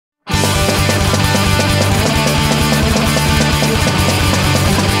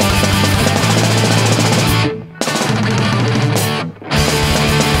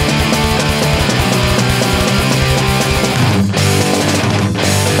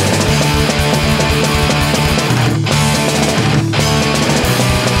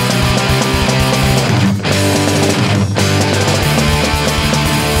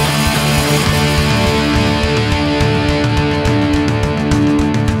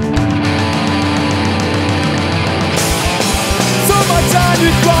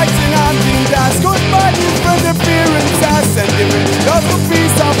Rising on being that's goodbye different appearances and giving us a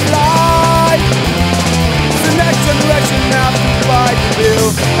piece of life. The next generation have to fight the bill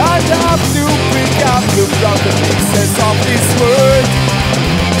and have to pick up the broken pieces of this world.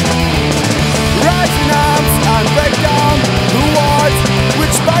 Rising arms and break down the walls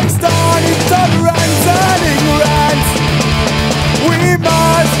which based on intolerance and ignorance. We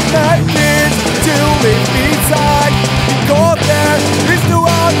must make it to live inside, because there is no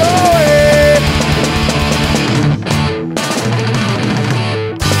other way.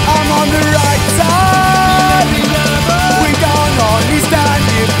 I'm on the right side. We don't only stand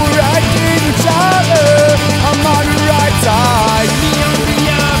here for writing each other. I'm on the right side.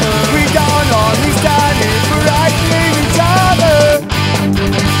 We don't only stand here for writing each other.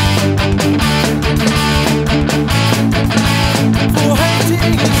 For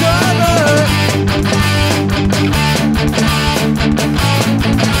hating each other.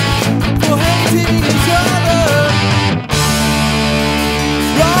 For hating each other.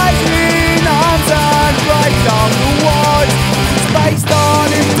 Rising arms and break down the walls. It's based on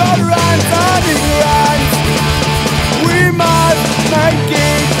intolerance and ignorance. We must make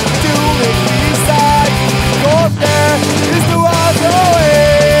it to live inside, because there is no other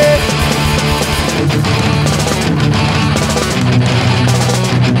way.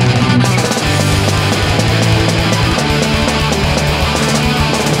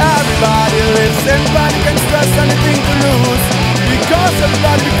 Everybody lives in panic and stress, anything to lose, because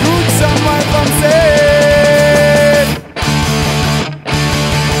everybody